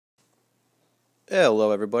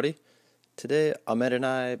Hello, everybody. Today, Ahmed and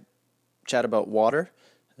I chat about water,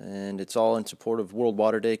 and it's all in support of World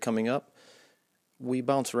Water Day coming up. We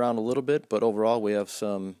bounce around a little bit, but overall, we have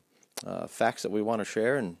some facts that we want to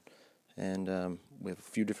share, and we have a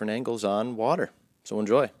few different angles on water. So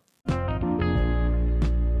enjoy.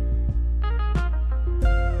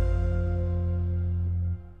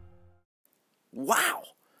 Wow!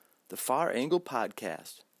 The Far Angle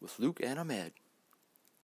Podcast with Luke and Ahmed.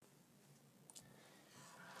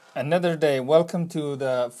 Another day. Welcome to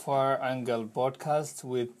the Far Angle podcast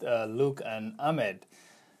with Luke and Ahmed.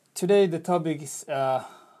 Today the topic is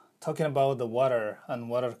talking about the water and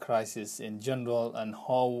water crisis in general and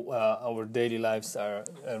how our daily lives are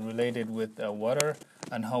related with water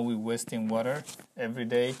and how we're wasting water every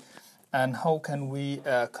day and how can we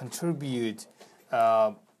contribute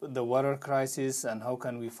the water crisis and how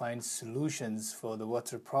can we find solutions for the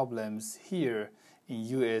water problems here in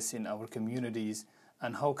U.S. in our communities.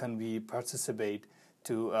 And how can we participate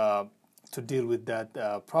to deal with that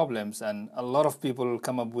problems? And a lot of people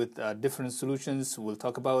come up with different solutions. We'll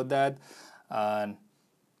talk about that. And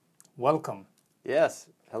welcome. Yes.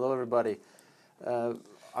 Hello, everybody.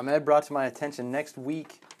 Ahmed brought to my attention next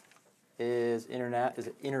week is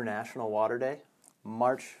International Water Day.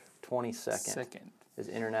 March 22nd is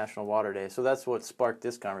International Water Day. So that's what sparked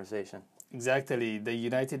this conversation. Exactly. The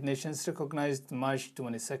United Nations recognized March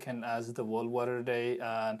 22nd as the World Water Day,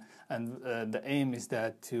 and the aim is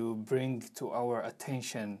that to bring to our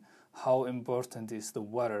attention how important is the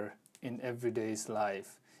water in everyday's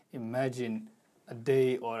life. Imagine a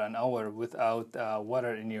day or an hour without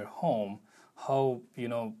water in your home. How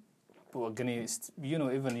even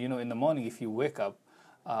in the morning if you wake up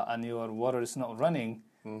and your water is not running.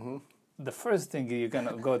 Mm-hmm. The first thing you're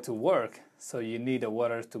gonna go to work, so you need a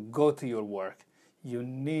water to go to your work. You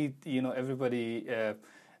need, everybody.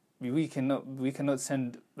 We cannot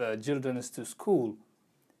send children to school.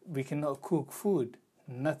 We cannot cook food.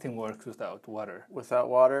 Nothing works without water. Without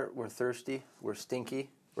water, we're thirsty. We're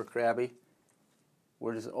stinky. We're crabby.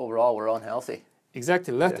 We're we're unhealthy.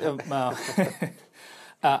 Exactly. An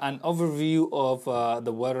overview of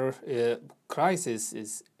the water crisis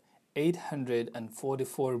is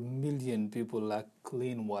 844 million people lack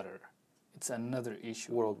clean water. It's another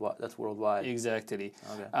issue. Worldwide. That's worldwide. Exactly.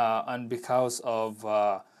 Okay. And because of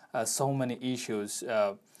so many issues,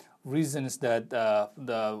 reasons that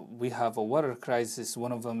we have a water crisis,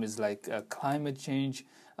 one of them is like climate change.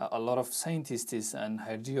 A lot of scientists and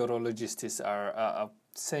hydrologists are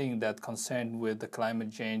saying that concerned with the climate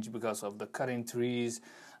change because of the cutting trees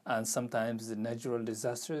and sometimes the natural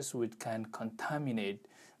disasters which can contaminate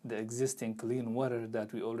the existing clean water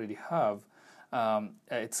that we already have.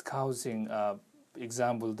 It's causing,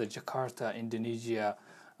 example, the Jakarta, Indonesia,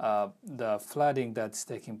 the flooding that's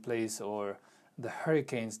taking place or the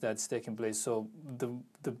hurricanes that's taking place. So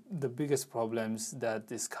the biggest problems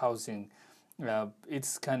that is causing,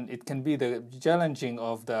 it can be the challenging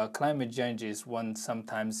of the climate change is one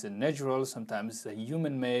sometimes natural, sometimes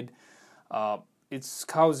human-made. It's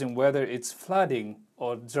causing whether it's flooding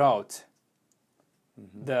or drought.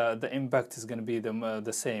 Mm-hmm. The impact is going to be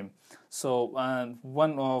the same. So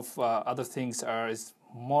one of other things is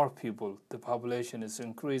more people. The population is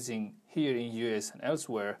increasing here in U.S. and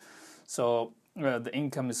elsewhere. So the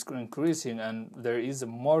income is increasing and there is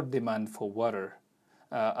more demand for water.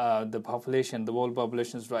 The world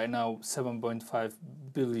population is right now 7.5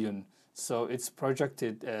 billion. So it's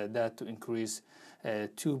projected that to increase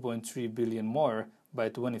 2.3 billion more by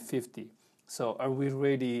 2050. So are we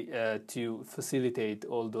ready to facilitate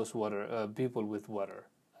all those people with water,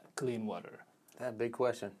 clean water? That big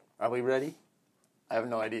question. Are we ready? I have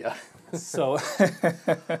no idea. So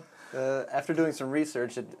after doing some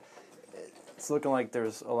research, it's looking like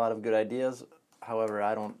there's a lot of good ideas. However,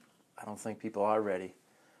 I don't think people are ready.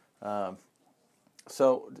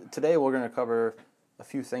 So today we're going to cover a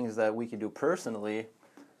few things that we can do personally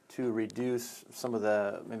to reduce some of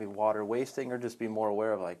the maybe water wasting or just be more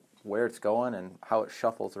aware of where it's going and how it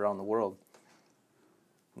shuffles around the world.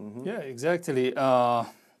 Mm-hmm. Yeah, exactly.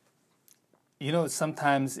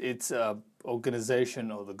 Sometimes it's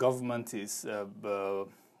organization or the government is.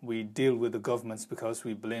 We deal with the governments because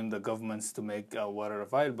we blame the governments to make water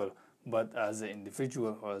available. But as an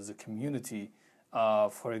individual or as a community,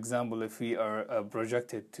 for example, if we are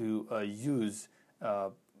projected to use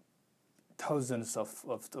thousands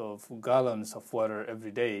of gallons of water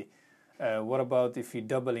every day. What about if you're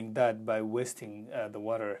doubling that by wasting the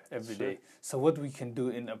water every day? So what we can do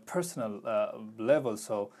in a personal level.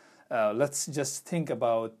 So let's just think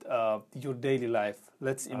about your daily life.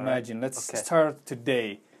 Let's imagine. Let's start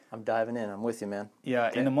today. I'm diving in. I'm with you, man. Yeah,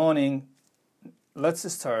 okay. In the morning,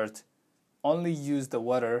 let's start. Only use the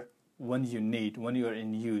water when you need, when you are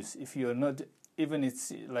in use. If you're not, even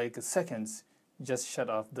it's like seconds, just shut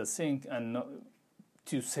off the sink and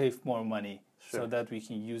to save more money, so that we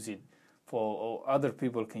can use it for, or other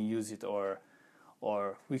people can use it, or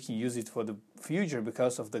we can use it for the future,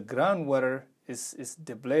 because of the groundwater is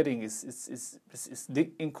depleting,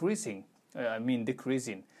 increasing.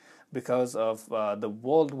 Decreasing, because of the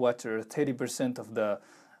world water. 30% of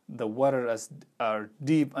the water are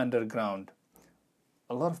deep underground.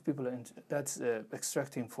 A lot of people that's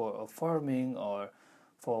extracting for farming or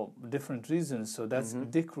for different reasons. So that's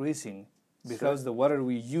decreasing, because the water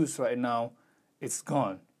we use right now, it's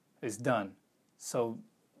gone, it's done. So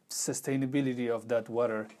sustainability of that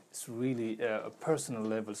water is really a personal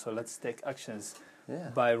level. So let's take actions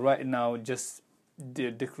by right now just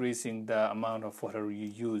decreasing the amount of water you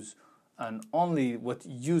use, and only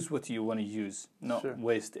use what you want to use, not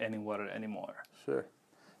waste any water anymore. Sure.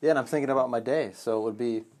 Yeah, and I'm thinking about my day. So it would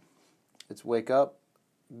be, it's wake up,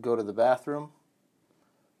 go to the bathroom,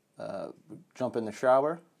 jump in the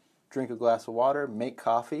shower, drink a glass of water, make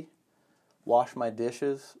coffee, wash my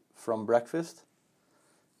dishes from breakfast,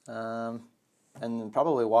 and then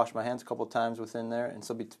probably wash my hands a couple times within there. And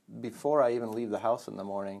so before I even leave the house in the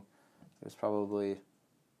morning, there's probably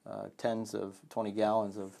tens of 20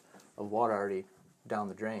 gallons of water already down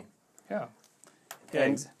the drain. Yeah.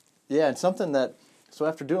 And something that, so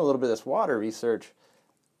after doing a little bit of this water research,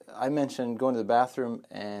 I mentioned going to the bathroom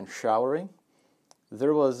and showering.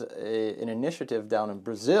 There was an initiative down in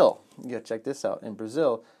Brazil. You gotta check this out. In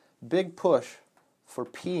Brazil, big push for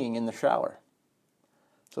peeing in the shower.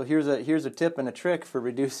 So here's a tip and a trick for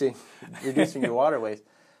reducing your water waste.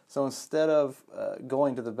 So instead of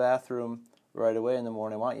going to the bathroom right away in the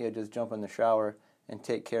morning, why don't you just jump in the shower and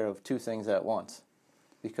take care of two things at once,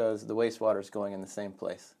 because the wastewater is going in the same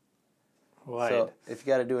place. Right. So if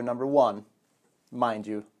you got to do a number one, mind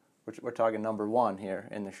you, we're talking number one here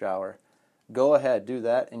in the shower, go ahead, do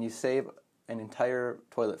that, and you save an entire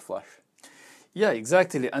toilet flush. Yeah,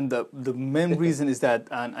 exactly. And the main reason is that,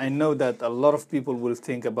 and I know that a lot of people will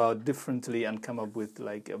think about differently and come up with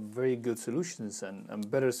like very good solutions and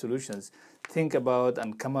better solutions. Think about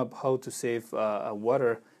and come up how to save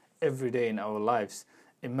water every day in our lives.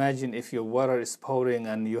 Imagine if your water is pouring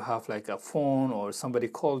and you have like a phone or somebody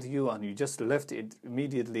called you and you just left it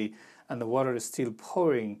immediately and the water is still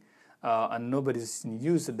pouring and nobody's in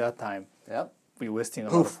use at that time. Yep. We're wasting a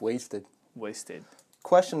lot of... Wasted.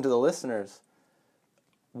 Question to the listeners.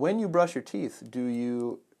 When you brush your teeth, do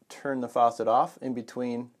you turn the faucet off in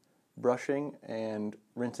between brushing and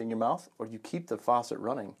rinsing your mouth, or do you keep the faucet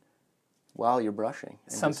running while you're brushing?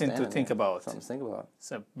 Something to think about.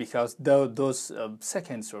 So, because those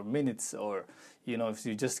seconds or minutes, or if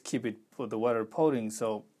you just keep it for the water pouring,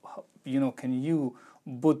 so can you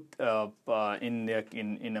put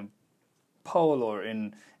in a bowl or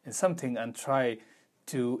in something and try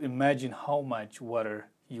to imagine how much water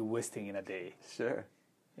you're wasting in a day? Sure.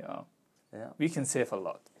 Yeah. We can save a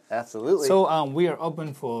lot. Absolutely. So we are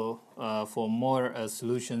open for more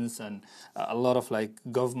solutions, and a lot of like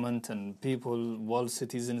government and people, world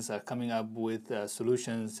citizens are coming up with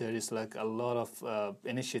solutions. There is like a lot of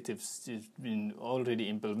initiatives been already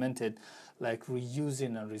implemented, like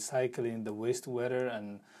reusing and recycling the wastewater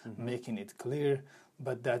and making it clear.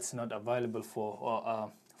 But that's not available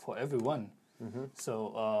for everyone.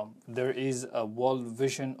 So there is a World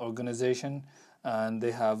Vision organization, and they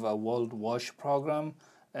have a World Wash program.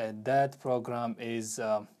 That program is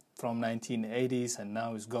from 1980s and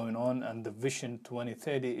now is going on. And the Vision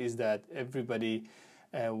 2030 is that everybody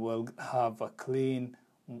will have a clean,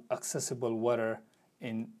 accessible water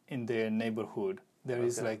in their neighborhood. There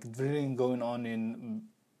is like drilling going on in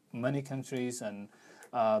many countries, and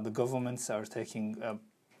the governments are taking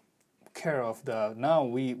care of now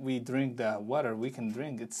we drink the water we can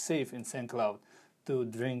drink. It's safe in St. Cloud to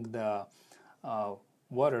drink the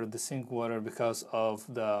water, the sink water, because of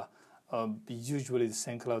the usually the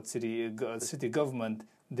St. Cloud city government,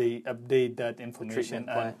 they update that information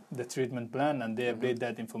and the treatment plan, and they update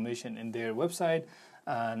that information in their website,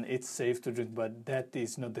 and it's safe to drink. But that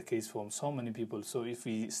is not the case for so many people. So if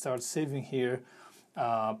we start saving here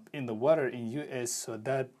in the water in US, so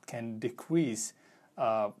that can decrease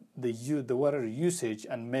the water usage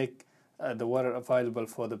and make the water available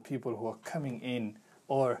for the people who are coming in,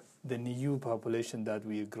 or the new population that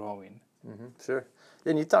we are growing. Sure.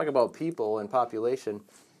 And you talk about people and population.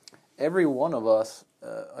 Every one of us,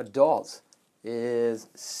 adults, is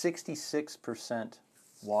 66%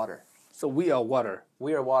 water. So we are water.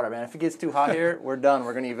 We are water, man. If it gets too hot here, we're done.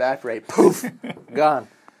 We're going to evaporate. Poof! Gone.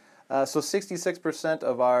 So 66%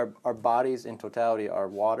 of our bodies in totality are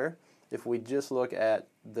water. If we just look at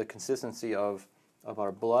the consistency of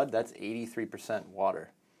our blood, that's 83% water.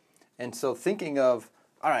 And so thinking of,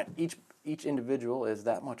 all right, each individual is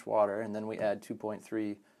that much water, and then we add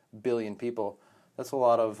 2.3 billion people. That's a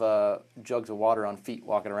lot of jugs of water on feet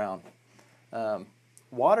walking around.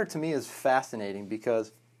 Water to me is fascinating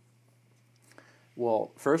because,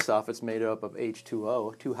 well, first off, it's made up of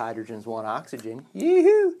H2O, 2 hydrogens, 1 oxygen.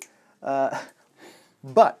 Yee-hoo!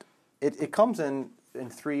 But it comes in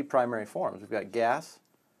 3 primary forms. We've got gas,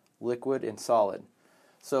 liquid, and solid.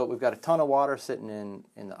 So we've got a ton of water sitting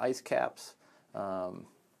in the ice caps.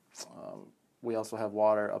 We also have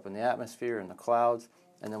water up in the atmosphere, in the clouds,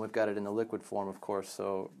 and then we've got it in the liquid form, of course,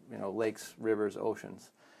 so, lakes, rivers,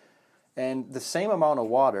 oceans. And the same amount of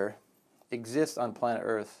water exists on planet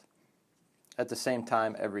Earth at the same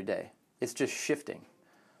time every day. It's just shifting.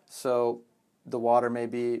 So the water may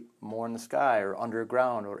be more in the sky or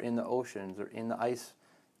underground or in the oceans or in the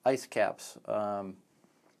ice caps.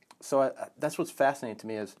 So that's what's fascinating to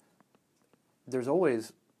me is there's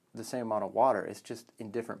always the same amount of water. It's just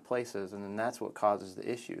in different places, and then that's what causes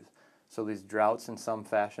the issues. So these droughts in some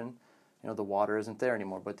fashion, the water isn't there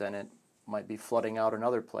anymore, but then it might be flooding out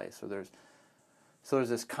another place. So there's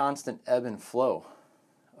this constant ebb and flow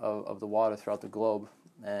of the water throughout the globe,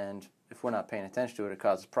 and if we're not paying attention to it, it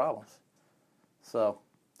causes problems. So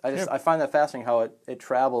I find that fascinating how it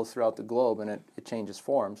travels throughout the globe and it changes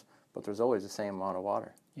forms, but there's always the same amount of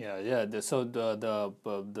water. Yeah. So the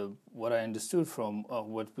what I understood from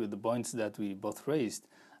the points that we both raised,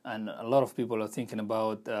 and a lot of people are thinking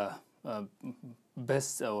about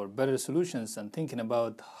best or better solutions and thinking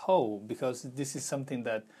about how, because this is something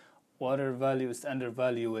that water value is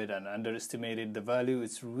undervalued and underestimated. The value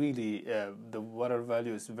is really the water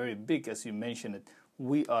value is very big, as you mentioned it.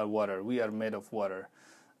 We are water. We are made of water.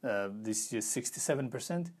 This is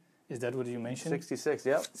 67%. Is that what you mentioned? 66,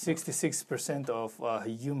 yep. 66% of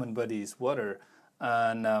human body is water,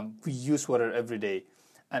 and we use water every day.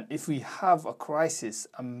 And if we have a crisis,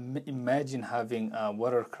 imagine having a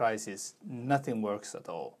water crisis, nothing works at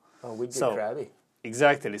all. Oh, we'd get crabby.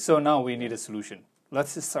 Exactly. So now we need a solution.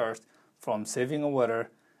 Let's start from saving water,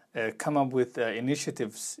 come up with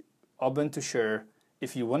initiatives open to share.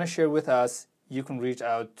 If you want to share with us, you can reach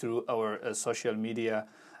out through our social media.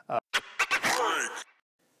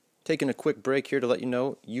 Taking a quick break here to let you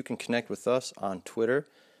know you can connect with us on Twitter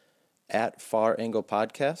at Far Angle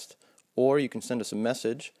Podcast, or you can send us a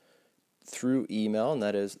message through email, and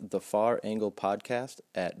that is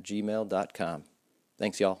thefaranglepodcast@gmail.com.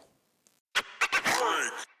 Thanks, y'all.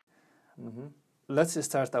 Let's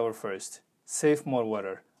start our first. Save more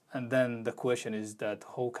water. And then the question is that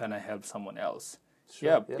how can I help someone else?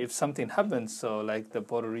 Sure, yeah, if something happens, so like the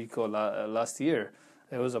Puerto Rico last year,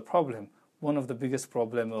 there was a problem. One of the biggest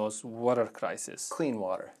problems was water crisis. Clean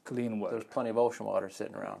water. There's plenty of ocean water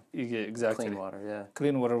sitting around. Yeah, exactly. Clean water, yeah.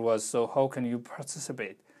 Clean water was, so how can you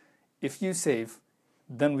participate? If you save,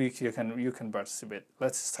 then you can participate.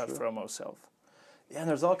 Let's start from ourselves. Yeah, and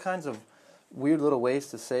there's all kinds of weird little ways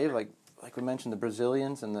to save, like we mentioned, the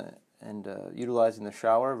Brazilians and utilizing the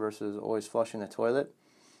shower versus always flushing the toilet.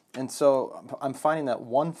 And so I'm finding that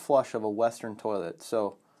one flush of a Western toilet,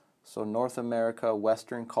 so North America,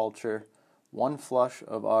 Western culture, one flush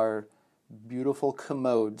of our beautiful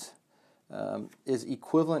commodes is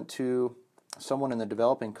equivalent to someone in the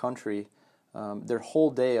developing country, their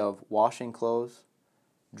whole day of washing clothes,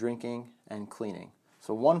 drinking, and cleaning.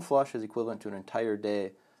 So one flush is equivalent to an entire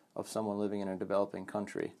day of someone living in a developing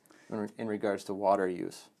country in regards to water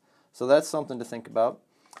use. So that's something to think about.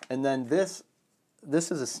 And then this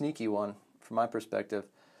is a sneaky one from my perspective.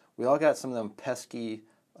 We all got some of them pesky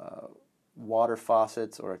water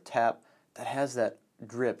faucets or a tap that has that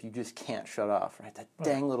drip you just can't shut off, right? That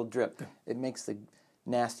dang little drip. It makes the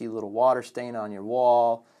nasty little water stain on your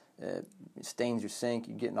wall. It stains your sink.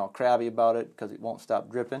 You're getting all crabby about it because it won't stop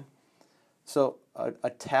dripping. So a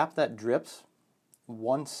tap that drips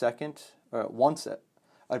 1 second, or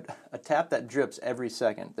a tap that drips every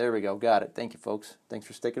second. There we go. Got it. Thank you, folks. Thanks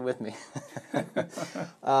for sticking with me.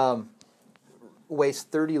 Wastes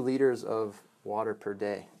 30 liters of water per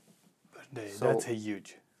day. So, that's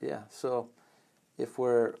huge. Yeah. So if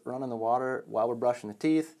we're running the water while we're brushing the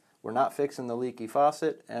teeth, we're not fixing the leaky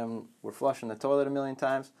faucet, and we're flushing the toilet a million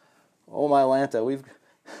times, oh my Lanta,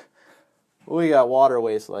 we got water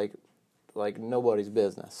waste like nobody's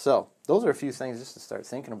business. So those are a few things just to start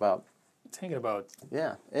thinking about.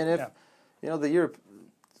 Yeah. And if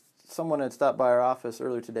someone had stopped by our office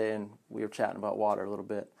earlier today, and we were chatting about water a little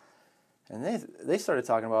bit, and they started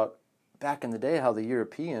talking about back in the day how the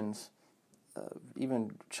Europeans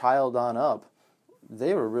even child on up,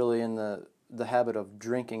 they were really in the habit of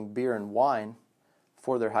drinking beer and wine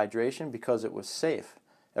for their hydration because it was safe.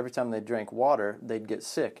 Every time they drank water, they'd get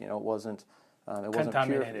sick. You know, it wasn't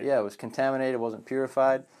Contaminated. Yeah, it was contaminated. It wasn't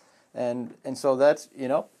purified, and so that's, you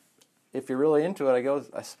know, if you're really into it,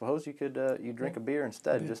 I suppose you could you drink a beer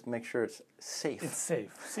instead, just to make sure it's safe. It's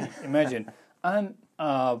safe. See, imagine, and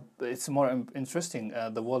it's more interesting.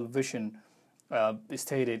 The World Vision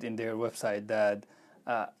stated in their website that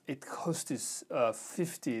it costs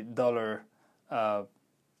 $50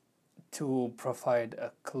 to provide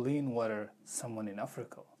a clean water someone in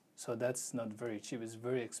Africa. So that's not very cheap. It's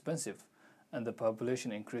very expensive, and the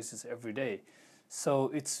population increases every day.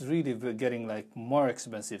 So it's really getting like more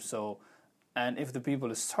expensive. So, and if the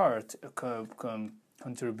people start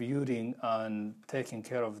contributing and taking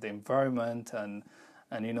care of the environment and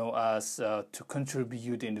you know, as to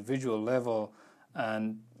contribute individual level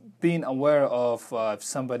and being aware of if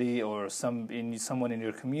somebody or someone in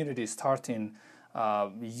your community starting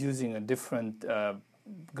using a different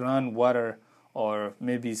groundwater, or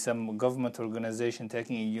maybe some government organization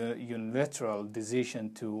taking a unilateral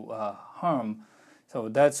decision to harm. So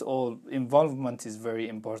that's all. Involvement is very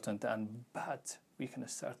important, but we can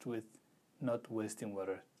start with not wasting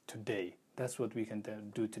water today. That's what we can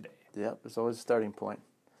do today. Yep, it's always a starting point.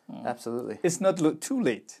 Absolutely. It's not too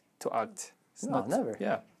late to act. Never.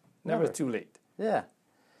 Yeah, never too late. Yeah.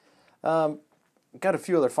 Got a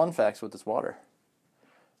few other fun facts with this water.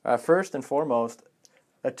 First and foremost,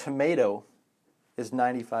 a tomato is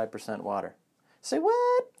 95% water. Say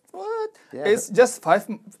what? What? Yeah, it's just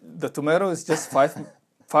 5. The tomato is just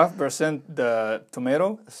 5% the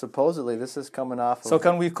tomato. Supposedly, this is coming off. So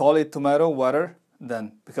can we call it tomato water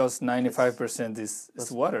then? Because 95% is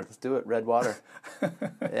water. Let's do it. Red water.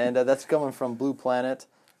 And that's coming from Blue Planet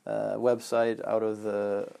website out of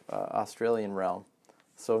the Australian realm.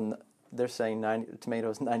 So they're saying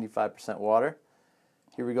tomatoes 95% water.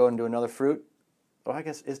 Here we go into another fruit. Oh, I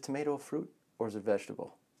guess, is tomato a fruit or is it a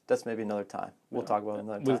vegetable? That's maybe another time. We'll talk about it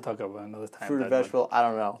another time. We'll talk about another time. Fruit or vegetable? I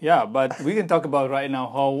don't know. Yeah, but we can talk about right now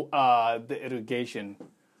how the irrigation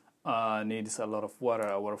needs a lot of water.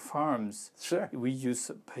 Our farms, sure, we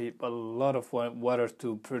use a lot of water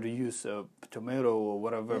to produce tomato or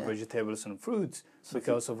whatever vegetables and fruits, so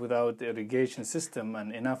because of without the irrigation system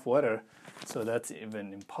and enough water, so that's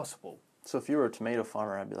even impossible. So if you were a tomato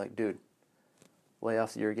farmer, I'd be like, dude, lay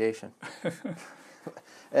off the irrigation.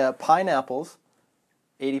 Pineapples,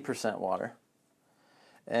 80% water.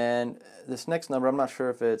 And this next number, I'm not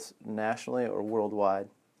sure if it's nationally or worldwide.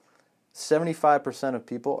 75% of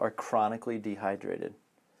people are chronically dehydrated.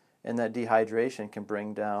 And that dehydration can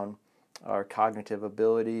bring down our cognitive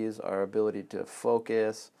abilities, our ability to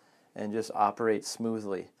focus, and just operate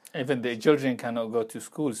smoothly. Even the children cannot go to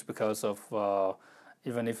schools because of,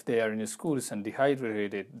 even if they are in the schools and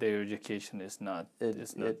dehydrated, their education is not,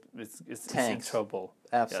 it's in trouble.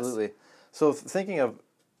 Absolutely. Yes. So thinking of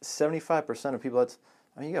 75% of people,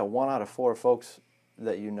 you got 1 out of 4 folks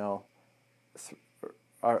that you know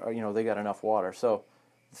are they got enough water. So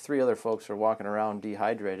 3 other folks are walking around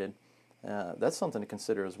dehydrated. That's something to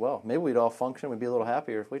consider as well. Maybe we'd all function, we'd be a little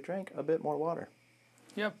happier if we drank a bit more water.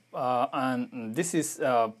 Yep, and this is,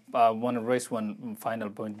 I want to raise one final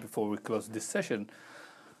point before we close this session.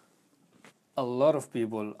 A lot of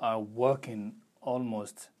people are walking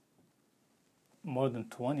almost more than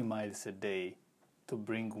 20 miles a day to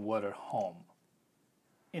bring water home.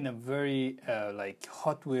 In a very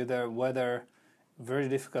hot weather, very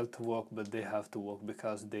difficult to walk, but they have to walk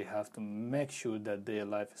because they have to make sure that their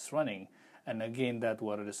life is running. And again, that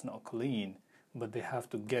water is not clean, but they have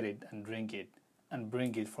to get it and drink it and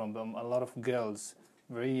bring it from them. A lot of girls,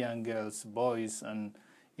 very young girls, boys, and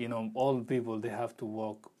old people, they have to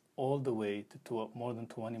walk all the way to more than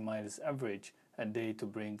 20 miles average a day to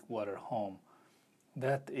bring water home.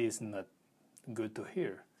 That is not good to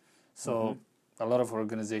hear. So a lot of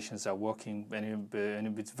organizations are working,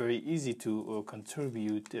 and it's very easy to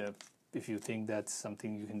contribute if you think that's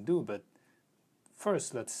something you can do. But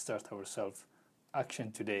first, let's start ourselves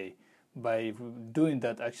action today. By doing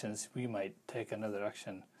that actions, we might take another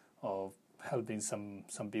action of helping some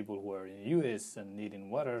people who are in the U.S. and needing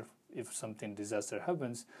water if something disaster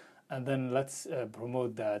happens. And then let's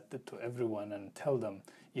promote that to everyone and tell them,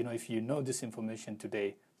 if you know this information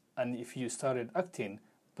today, and if you started acting,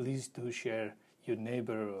 please do share your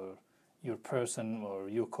neighbor or your person or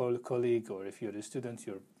your colleague, or if you're a student,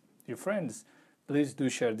 your friends, please do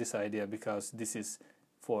share this idea because this is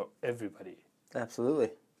for everybody.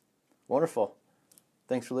 Absolutely. Wonderful.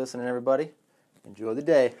 Thanks for listening, everybody. Enjoy the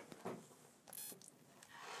day.